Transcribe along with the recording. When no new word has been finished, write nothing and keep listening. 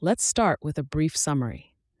Let's start with a brief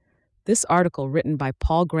summary. This article, written by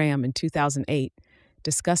Paul Graham in 2008,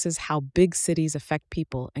 discusses how big cities affect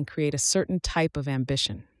people and create a certain type of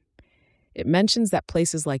ambition. It mentions that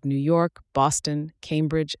places like New York, Boston,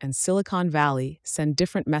 Cambridge, and Silicon Valley send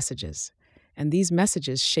different messages, and these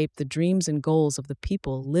messages shape the dreams and goals of the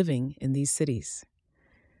people living in these cities.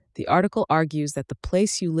 The article argues that the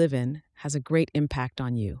place you live in has a great impact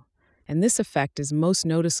on you, and this effect is most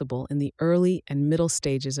noticeable in the early and middle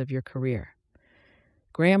stages of your career.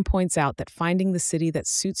 Graham points out that finding the city that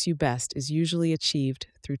suits you best is usually achieved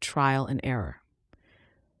through trial and error.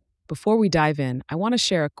 Before we dive in, I want to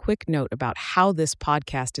share a quick note about how this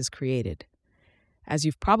podcast is created. As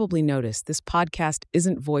you've probably noticed, this podcast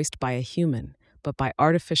isn't voiced by a human, but by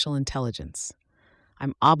artificial intelligence.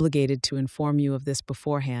 I'm obligated to inform you of this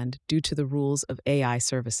beforehand due to the rules of AI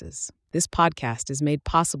services. This podcast is made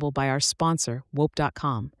possible by our sponsor,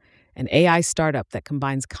 Wope.com, an AI startup that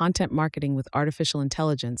combines content marketing with artificial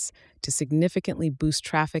intelligence to significantly boost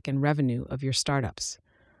traffic and revenue of your startups.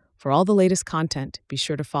 For all the latest content, be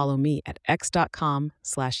sure to follow me at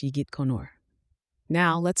x.com/yigitkonur.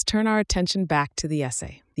 Now, let's turn our attention back to the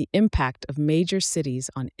essay, The Impact of Major Cities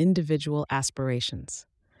on Individual Aspirations.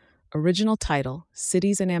 Original title,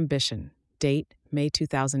 Cities and Ambition. Date, May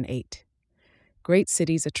 2008. Great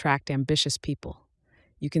cities attract ambitious people.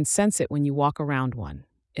 You can sense it when you walk around one.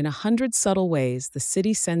 In 100 subtle ways, the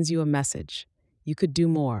city sends you a message. You could do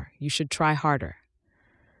more. You should try harder.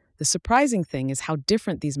 The surprising thing is how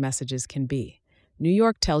different these messages can be. New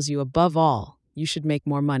York tells you, above all, you should make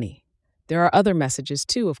more money. There are other messages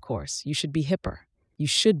too, of course. You should be hipper. You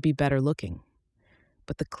should be better looking.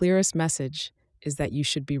 But the clearest message is that you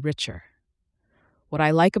should be richer. What I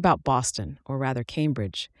like about Boston, or rather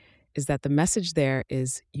Cambridge, is that the message there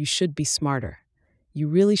is you should be smarter. You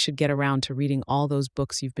really should get around to reading all those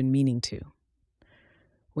books you've been meaning to.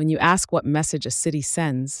 When you ask what message a city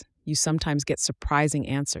sends, you sometimes get surprising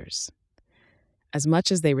answers. As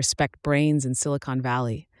much as they respect brains in Silicon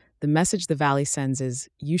Valley, the message the valley sends is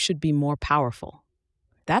you should be more powerful.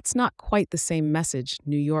 That's not quite the same message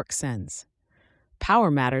New York sends. Power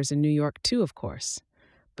matters in New York too, of course,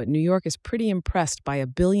 but New York is pretty impressed by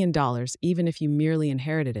 $1 billion even if you merely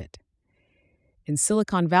inherited it. In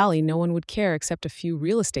Silicon Valley, no one would care except a few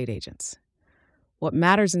real estate agents. What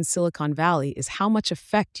matters in Silicon Valley is how much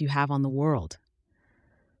effect you have on the world.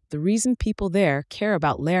 The reason people there care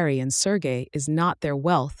about Larry and Sergey is not their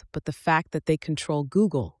wealth, but the fact that they control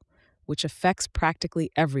Google, which affects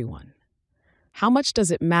practically everyone. How much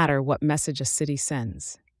does it matter what message a city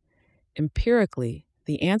sends? Empirically,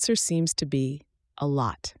 the answer seems to be a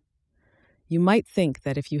lot. You might think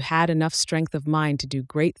that if you had enough strength of mind to do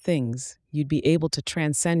great things, you'd be able to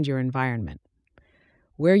transcend your environment.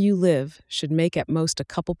 Where you live should make at most a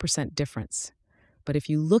couple % difference. But if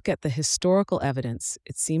you look at the historical evidence,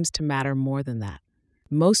 it seems to matter more than that.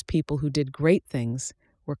 Most people who did great things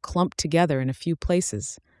were clumped together in a few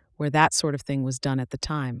places where that sort of thing was done at the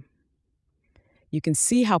time. You can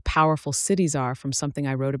see how powerful cities are from something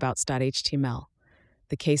I wrote about taste.html,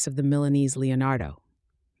 the case of the Milanese Leonardo.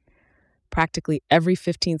 Practically every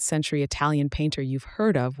 15th century Italian painter you've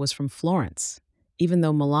heard of was from Florence, even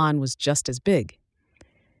though Milan was just as big.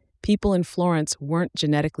 People in Florence weren't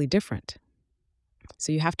genetically different.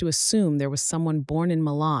 So you have to assume there was someone born in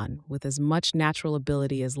Milan with as much natural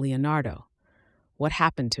ability as Leonardo. What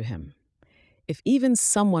happened to him? If even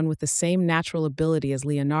someone with the same natural ability as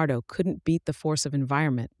Leonardo couldn't beat the force of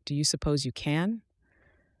environment, do you suppose you can?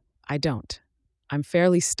 I don't. I'm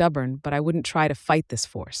fairly stubborn, but I wouldn't try to fight this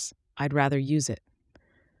force. I'd rather use it.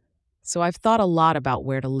 So I've thought a lot about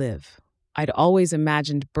where to live. I'd always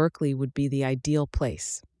imagined Berkeley would be the ideal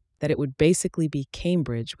place, that it would basically be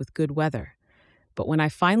Cambridge with good weather. But when I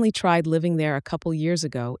finally tried living there a couple years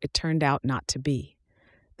ago, it turned out not to be.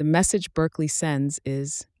 The message Berkeley sends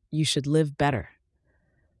is, you should live better.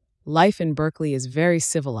 Life in Berkeley is very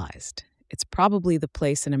civilized. It's probably the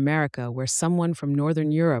place in America where someone from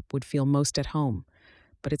Northern Europe would feel most at home,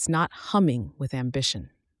 but it's not humming with ambition.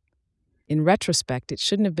 In retrospect, it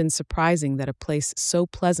shouldn't have been surprising that a place so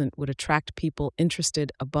pleasant would attract people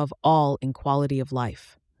interested above all in quality of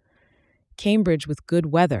life. Cambridge with good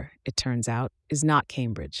weather, it turns out, is not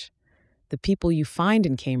Cambridge. The people you find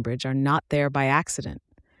in Cambridge are not there by accident.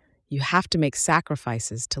 You have to make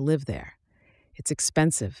sacrifices to live there. It's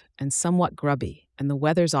expensive and somewhat grubby, and the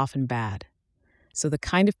weather's often bad. So the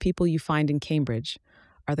kind of people you find in Cambridge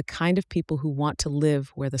are the kind of people who want to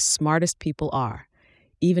live where the smartest people are,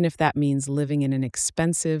 even if that means living in an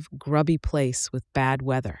expensive, grubby place with bad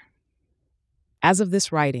weather. As of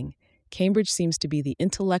this writing, Cambridge seems to be the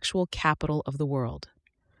intellectual capital of the world.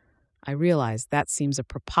 I realize that seems a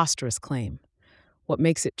preposterous claim. What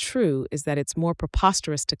makes it true is that it's more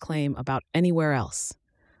preposterous to claim about anywhere else.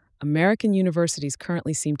 American universities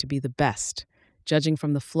currently seem to be the best, judging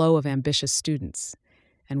from the flow of ambitious students.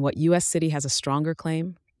 And what U.S. city has a stronger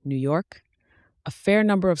claim? New York? A fair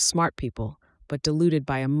number of smart people, but diluted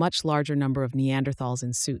by a much larger number of Neanderthals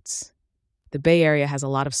in suits. The Bay Area has a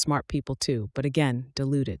lot of smart people too, but again,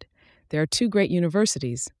 diluted. There are two great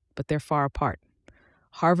universities, but they're far apart.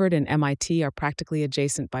 Harvard and MIT are practically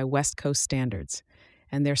adjacent by West Coast standards,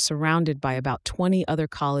 and they're surrounded by about 20 other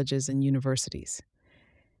colleges and universities.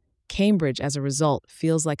 Cambridge, as a result,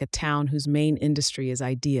 feels like a town whose main industry is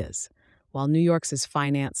ideas, while New York's is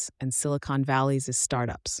finance and Silicon Valley's is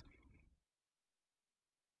startups.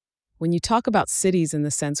 When you talk about cities in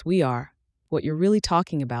the sense we are, what you're really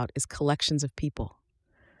talking about is collections of people.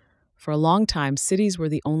 For a long time, cities were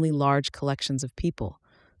the only large collections of people,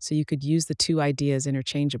 so you could use the two ideas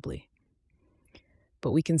interchangeably.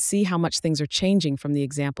 But we can see how much things are changing from the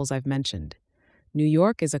examples I've mentioned. New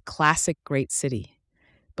York is a classic great city,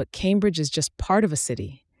 but Cambridge is just part of a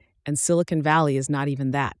city, and Silicon Valley is not even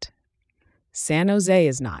that. San Jose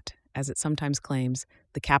is not, as it sometimes claims,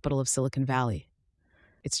 the capital of Silicon Valley.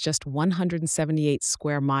 It's just 178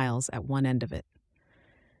 square miles at one end of it.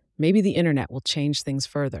 Maybe the internet will change things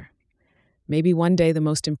further. Maybe one day the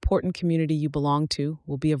most important community you belong to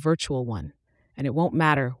will be a virtual one, and it won't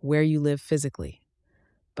matter where you live physically.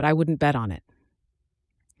 But I wouldn't bet on it.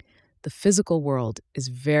 The physical world is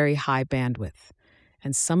very high bandwidth,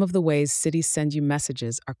 and some of the ways cities send you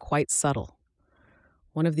messages are quite subtle.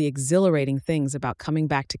 One of the exhilarating things about coming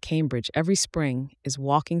back to Cambridge every spring is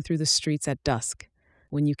walking through the streets at dusk,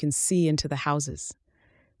 when you can see into the houses.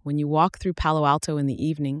 When you walk through Palo Alto in the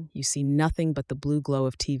evening, you see nothing but the blue glow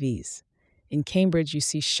of TVs. In Cambridge, you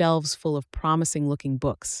see shelves full of promising-looking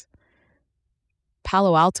books.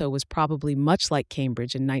 Palo Alto was probably much like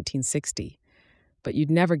Cambridge in 1960, but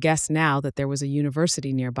you'd never guess now that there was a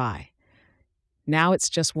university nearby. Now it's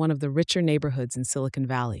just one of the richer neighborhoods in Silicon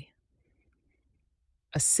Valley.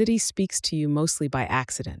 A city speaks to you mostly by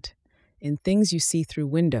accident, in things you see through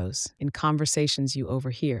windows, in conversations you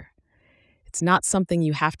overhear. It's not something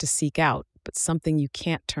you have to seek out, but something you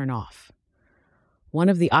can't turn off. One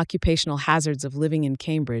of the occupational hazards of living in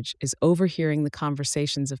Cambridge is overhearing the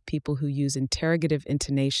conversations of people who use interrogative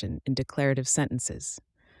intonation in declarative sentences.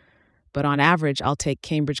 But on average, I'll take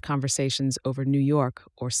Cambridge conversations over New York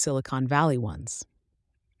or Silicon Valley ones.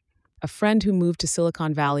 A friend who moved to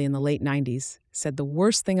Silicon Valley in the late 90s said the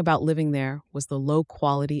worst thing about living there was the low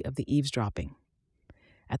quality of the eavesdropping.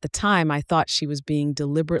 At the time, I thought she was being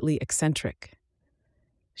deliberately eccentric.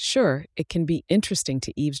 Sure, it can be interesting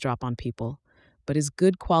to eavesdrop on people, but is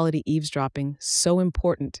good quality eavesdropping so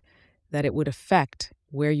important that it would affect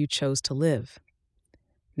where you chose to live?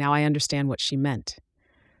 Now I understand what she meant.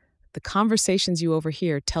 The conversations you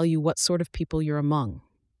overhear tell you what sort of people you're among.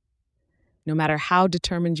 No matter how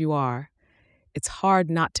determined you are, it's hard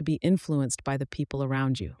not to be influenced by the people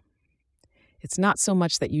around you. It's not so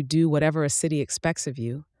much that you do whatever a city expects of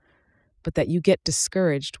you, but that you get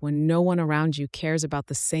discouraged when no one around you cares about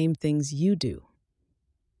the same things you do.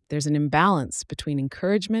 There's an imbalance between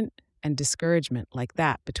encouragement and discouragement like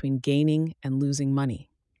that between gaining and losing money.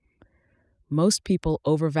 Most people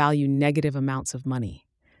overvalue negative amounts of money.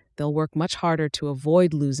 They'll work much harder to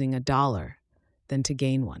avoid losing $1 than to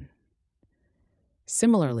gain one.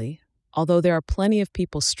 Similarly, although there are plenty of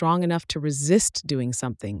people strong enough to resist doing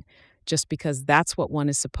something just because that's what one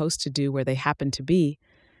is supposed to do where they happen to be,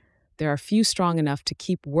 there are few strong enough to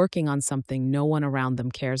keep working on something no one around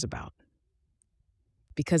them cares about.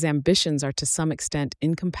 Because ambitions are to some extent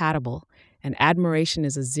incompatible and admiration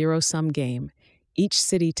is a zero-sum game, each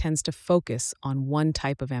city tends to focus on one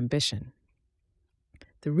type of ambition.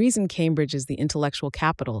 The reason Cambridge is the intellectual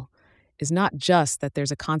capital is not just that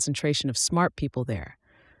there's a concentration of smart people there,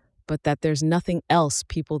 but that there's nothing else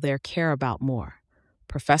people there care about more.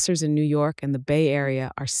 Professors in New York and the Bay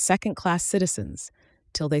Area are second-class citizens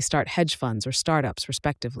till they start hedge funds or startups,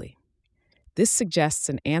 respectively. This suggests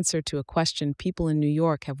an answer to a question people in New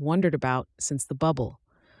York have wondered about since the bubble: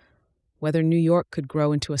 whether New York could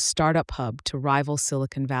grow into a startup hub to rival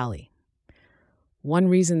Silicon Valley. One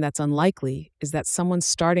reason that's unlikely is that someone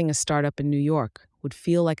starting a startup in New York would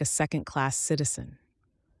feel like a second-class citizen.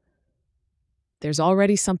 There's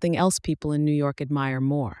already something else people in New York admire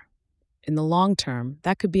more. In the long term,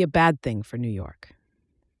 that could be a bad thing for New York.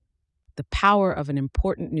 The power of an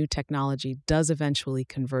important new technology does eventually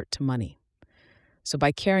convert to money. So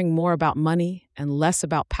by caring more about money and less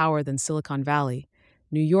about power than Silicon Valley,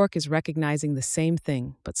 New York is recognizing the same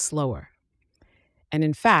thing, but slower. And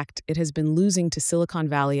in fact, it has been losing to Silicon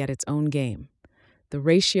Valley at its own game. The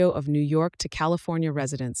ratio of New York to California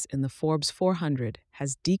residents in the Forbes 400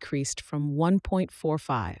 has decreased from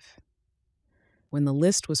 1.45 when the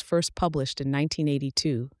list was first published in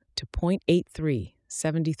 1982 to 0.83,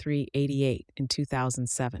 7388 in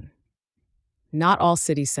 2007. Not all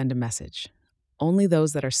cities send a message. Only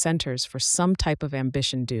those that are centers for some type of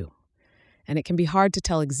ambition do. And it can be hard to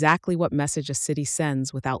tell exactly what message a city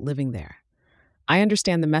sends without living there. I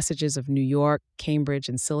understand the messages of New York, Cambridge,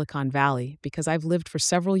 and Silicon Valley because I've lived for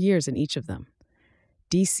several years in each of them.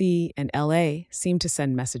 DC and LA seem to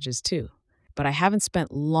send messages too, but I haven't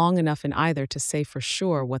spent long enough in either to say for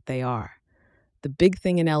sure what they are. The big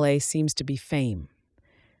thing in LA seems to be fame.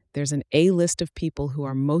 There's an A list of people who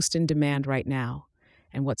are most in demand right now,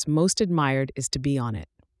 and what's most admired is to be on it,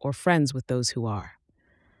 or friends with those who are.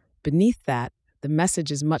 Beneath that, the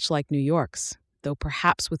message is much like New York's, though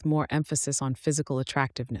perhaps with more emphasis on physical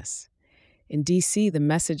attractiveness. In DC, the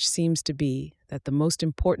message seems to be that the most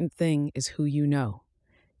important thing is who you know.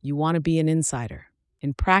 You want to be an insider.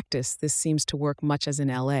 In practice, this seems to work much as in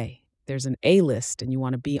LA. There's an A list and you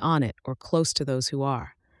want to be on it or close to those who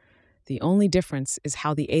are. The only difference is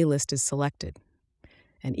how the A list is selected.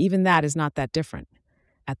 And even that is not that different.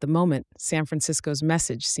 At the moment, San Francisco's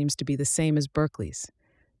message seems to be the same as Berkeley's.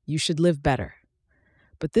 You should live better.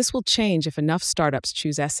 But this will change if enough startups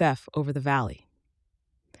choose SF over the Valley.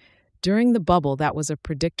 During the bubble, that was a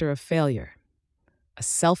predictor of failure, a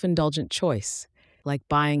self-indulgent choice, like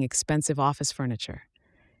buying expensive office furniture.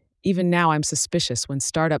 Even now, I'm suspicious when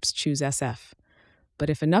startups choose SF.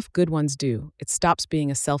 But if enough good ones do, it stops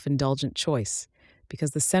being a self-indulgent choice,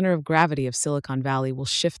 because the center of gravity of Silicon Valley will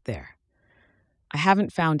shift there. I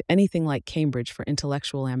haven't found anything like Cambridge for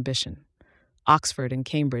intellectual ambition. Oxford and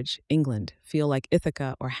Cambridge, England, feel like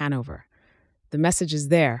Ithaca or Hanover. The message is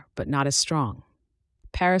there, but not as strong.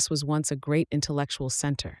 Paris was once a great intellectual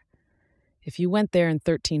center. If you went there in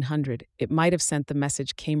 1300, it might have sent the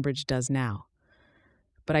message Cambridge does now.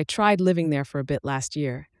 But I tried living there for a bit last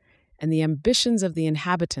year, and the ambitions of the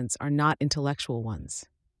inhabitants are not intellectual ones.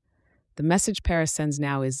 The message Paris sends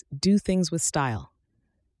now is, do things with style.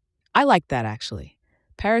 I like that, actually.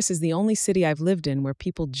 Paris is the only city I've lived in where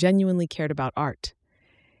people genuinely cared about art.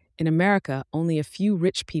 In America, only a few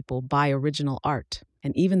rich people buy original art,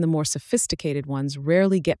 and even the more sophisticated ones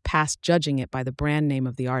rarely get past judging it by the brand name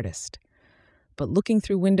of the artist. But looking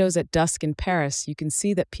through windows at dusk in Paris, you can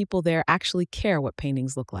see that people there actually care what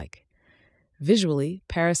paintings look like. Visually,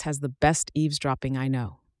 Paris has the best eavesdropping I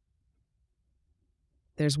know.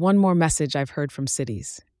 There's one more message I've heard from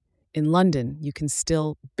cities. In London, you can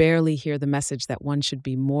still barely hear the message that one should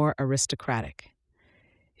be more aristocratic.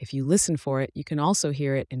 If you listen for it, you can also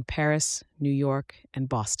hear it in Paris, New York, and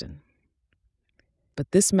Boston.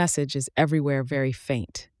 But this message is everywhere very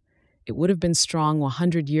faint. It would have been strong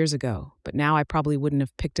 100 years ago, but now I probably wouldn't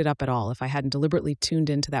have picked it up at all if I hadn't deliberately tuned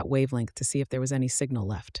into that wavelength to see if there was any signal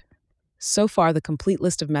left. So far, the complete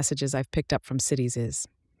list of messages I've picked up from cities is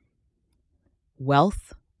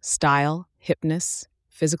wealth, style, hipness,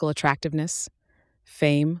 physical attractiveness,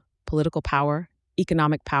 fame, political power,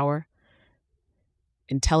 economic power,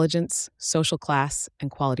 intelligence, social class,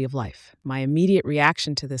 and quality of life. My immediate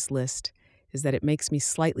reaction to this list is that it makes me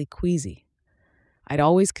slightly queasy. I'd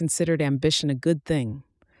always considered ambition a good thing,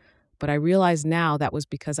 but I realize now that was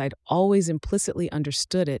because I'd always implicitly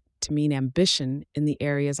understood it to mean ambition in the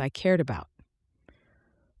areas I cared about.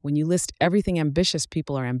 When you list everything ambitious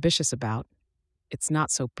people are ambitious about, it's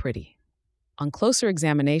not so pretty. On closer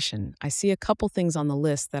examination, I see a couple things on the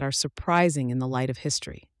list that are surprising in the light of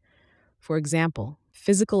history. For example,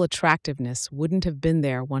 physical attractiveness wouldn't have been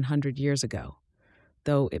there 100 years ago,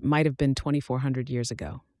 though it might have been 2,400 years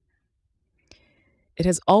ago. It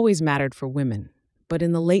has always mattered for women, but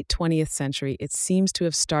in the late 20th century, it seems to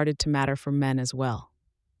have started to matter for men as well.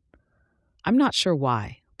 I'm not sure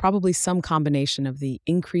why. Probably some combination of the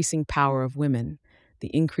increasing power of women,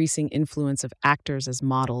 the increasing influence of actors as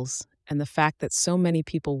models, and the fact that so many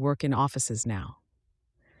people work in offices now.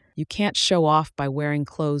 You can't show off by wearing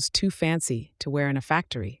clothes too fancy to wear in a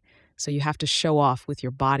factory, so you have to show off with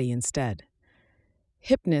your body instead.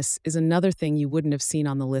 Hipness is another thing you wouldn't have seen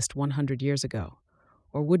on the list 100 years ago.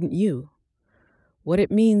 Or wouldn't you? What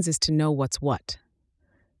it means is to know what's what.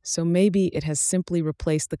 So maybe it has simply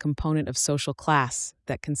replaced the component of social class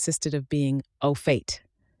that consisted of being au fait.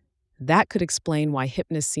 That could explain why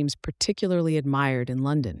hipness seems particularly admired in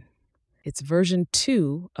London. It's version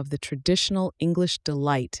 2 of the traditional English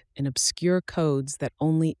delight in obscure codes that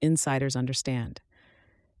only insiders understand.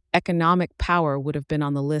 Economic power would have been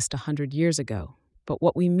on the list 100 years ago, but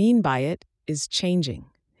what we mean by it is changing.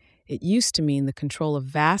 It used to mean the control of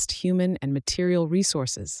vast human and material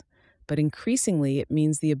resources, but increasingly it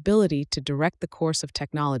means the ability to direct the course of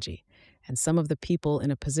technology, and some of the people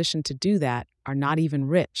in a position to do that are not even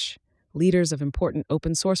rich, leaders of important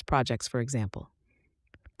open source projects, for example.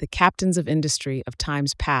 The captains of industry of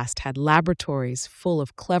times past had laboratories full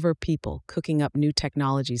of clever people cooking up new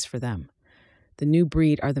technologies for them. The new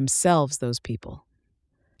breed are themselves those people.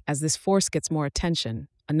 As this force gets more attention,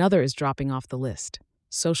 another is dropping off the list: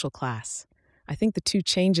 social class. I think the two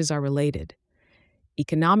changes are related.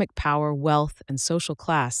 Economic power, wealth, and social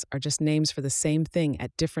class are just names for the same thing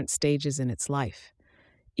at different stages in its life.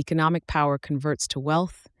 Economic power converts to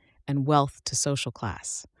wealth, and wealth to social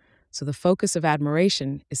class. So the focus of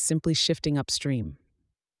admiration is simply shifting upstream.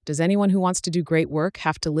 Does anyone who wants to do great work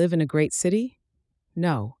have to live in a great city?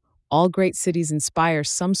 No. All great cities inspire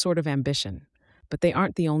some sort of ambition, but they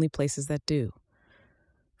aren't the only places that do.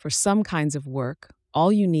 For some kinds of work, all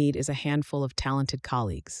you need is a handful of talented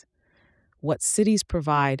colleagues. What cities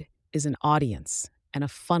provide is an audience and a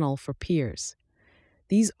funnel for peers.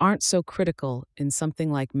 These aren't so critical in something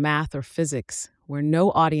like math or physics, where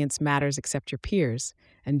no audience matters except your peers,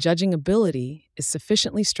 and judging ability is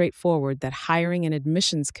sufficiently straightforward that hiring and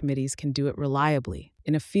admissions committees can do it reliably.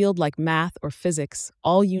 In a field like math or physics,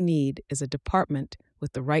 all you need is a department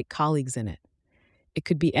with the right colleagues in it. It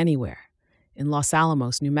could be anywhere. In Los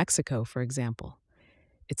Alamos, New Mexico, for example.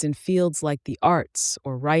 It's in fields like the arts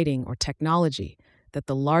or writing or technology that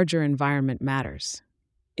the larger environment matters.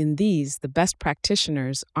 In these, the best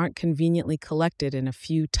practitioners aren't conveniently collected in a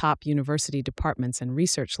few top university departments and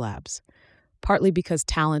research labs, partly because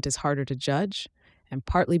talent is harder to judge, and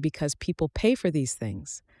partly because people pay for these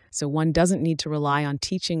things, so one doesn't need to rely on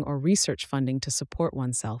teaching or research funding to support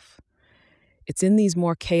oneself. It's in these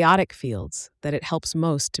more chaotic fields that it helps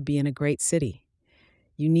most to be in a great city.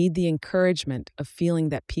 You need the encouragement of feeling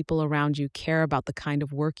that people around you care about the kind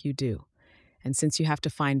of work you do. And since you have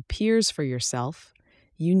to find peers for yourself,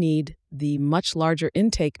 you need the much larger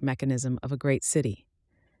intake mechanism of a great city.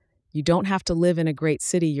 You don't have to live in a great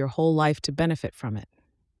city your whole life to benefit from it.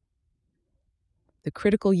 The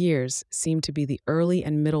critical years seem to be the early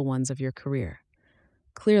and middle ones of your career.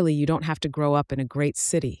 Clearly, you don't have to grow up in a great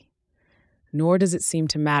city. Nor does it seem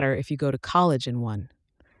to matter if you go to college in one.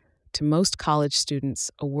 To most college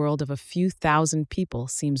students, a world of a few thousand people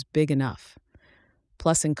seems big enough.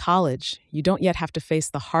 Plus, in college, you don't yet have to face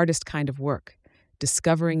the hardest kind of work,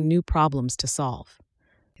 discovering new problems to solve.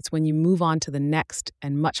 It's when you move on to the next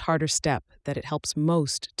and much harder step that it helps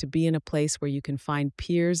most to be in a place where you can find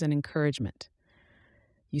peers and encouragement.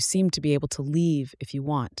 You seem to be able to leave if you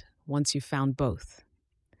want, once you've found both.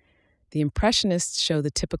 The Impressionists show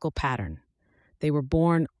the typical pattern. They were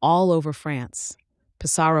born all over France.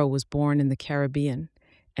 Pissarro was born in the Caribbean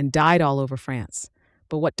and died all over France,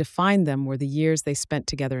 but what defined them were the years they spent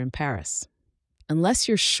together in Paris. Unless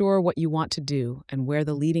you're sure what you want to do and where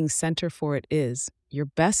the leading center for it is, your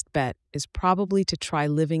best bet is probably to try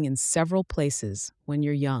living in several places when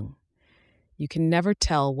you're young. You can never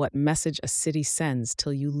tell what message a city sends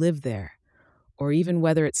till you live there, or even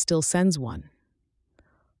whether it still sends one.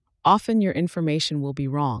 Often your information will be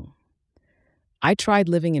wrong. I tried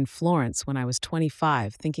living in Florence when I was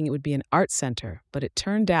 25, thinking it would be an art center, but it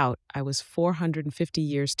turned out I was 450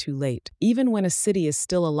 years too late. Even when a city is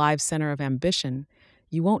still a live center of ambition,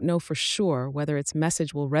 you won't know for sure whether its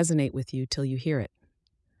message will resonate with you till you hear it.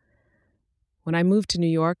 When I moved to New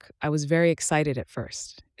York, I was very excited at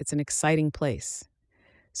first. It's an exciting place.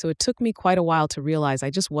 So it took me quite a while to realize I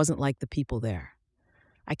just wasn't like the people there.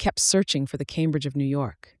 I kept searching for the Cambridge of New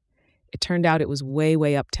York. It turned out it was way,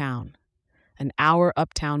 way uptown. An hour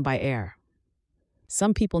uptown by air.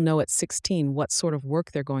 Some people know at 16 what sort of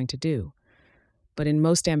work they're going to do. But in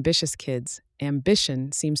most ambitious kids,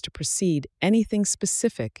 ambition seems to precede anything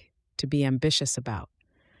specific to be ambitious about.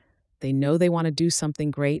 They know they want to do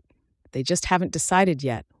something great. They just haven't decided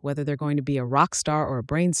yet whether they're going to be a rock star or a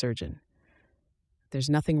brain surgeon. There's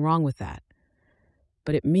nothing wrong with that.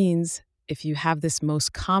 But it means if you have this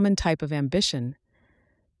most common type of ambition,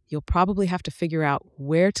 you'll probably have to figure out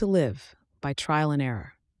where to live by trial and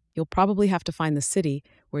error. You'll probably have to find the city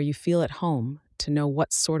where you feel at home to know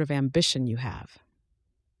what sort of ambition you have.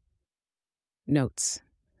 Notes.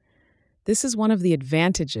 This is one of the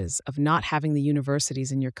advantages of not having the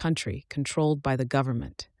universities in your country controlled by the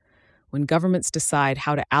government. When governments decide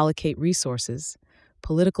how to allocate resources,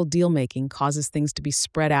 political deal-making causes things to be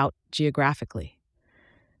spread out geographically.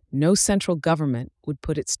 No central government would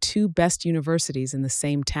put its two best universities in the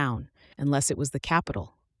same town unless it was the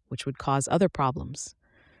capital, which would cause other problems.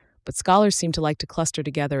 But scholars seem to like to cluster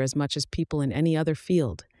together as much as people in any other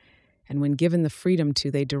field, and when given the freedom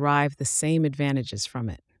to, they derive the same advantages from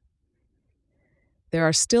it. There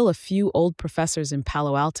are still a few old professors in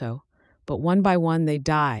Palo Alto, but one by one they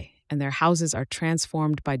die, and their houses are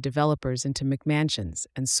transformed by developers into McMansions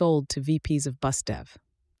and sold to VPs of bus dev.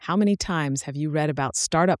 How many times have you read about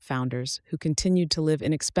startup founders who continued to live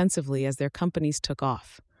inexpensively as their companies took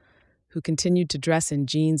off? Who continued to dress in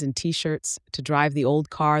jeans and t-shirts, to drive the old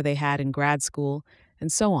car they had in grad school,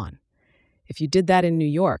 and so on. If you did that in New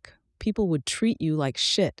York, people would treat you like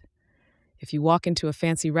shit. If you walk into a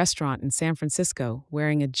fancy restaurant in San Francisco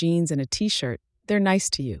wearing a jeans and a t-shirt, they're nice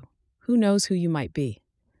to you. Who knows who you might be?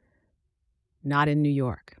 Not in New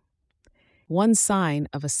York. One sign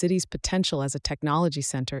of a city's potential as a technology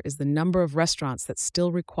center is the number of restaurants that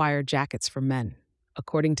still require jackets for men.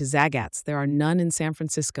 According to Zagat's, there are none in San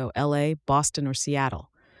Francisco, LA, Boston, or Seattle.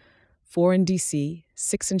 4 in DC,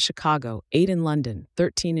 6 in Chicago, 8 in London,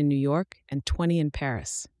 13 in New York, and 20 in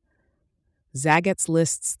Paris. Zagat's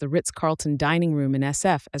lists the Ritz-Carlton dining room in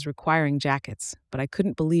SF as requiring jackets, but I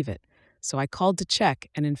couldn't believe it, so I called to check,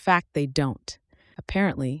 and in fact they don't.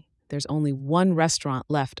 Apparently, there's only one restaurant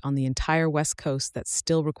left on the entire West Coast that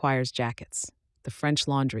still requires jackets, the French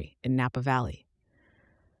Laundry in Napa Valley.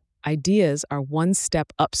 Ideas are one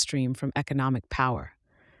step upstream from economic power.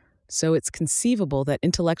 So it's conceivable that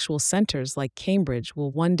intellectual centers like Cambridge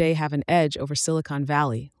will one day have an edge over Silicon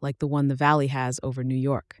Valley, like the one the Valley has over New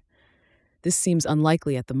York. This seems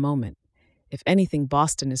unlikely at the moment. If anything,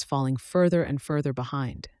 Boston is falling further and further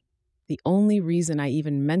behind. The only reason I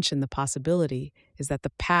even mention the possibility is that the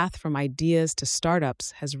path from ideas to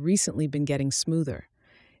startups has recently been getting smoother.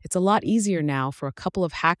 It's a lot easier now for a couple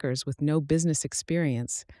of hackers with no business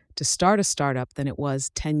experience to start a startup than it was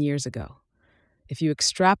 10 years ago. If you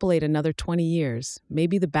extrapolate another 20 years,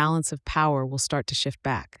 maybe the balance of power will start to shift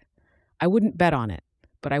back. I wouldn't bet on it,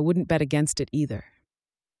 but I wouldn't bet against it either.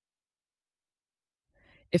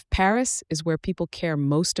 If Paris is where people care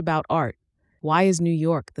most about art, why is New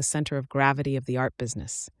York the center of gravity of the art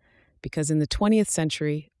business? Because in the 20th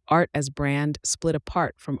century, art as brand split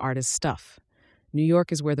apart from art as stuff. New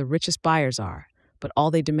York is where the richest buyers are, but all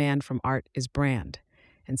they demand from art is brand.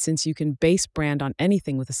 And since you can base brand on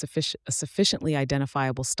anything with a sufficiently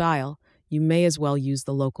identifiable style, you may as well use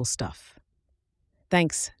the local stuff.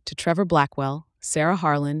 Thanks to Trevor Blackwell, Sarah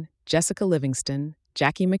Harlan, Jessica Livingston,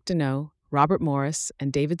 Jackie McDonough, Robert Morris,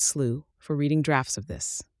 and David Slew for reading drafts of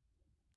this.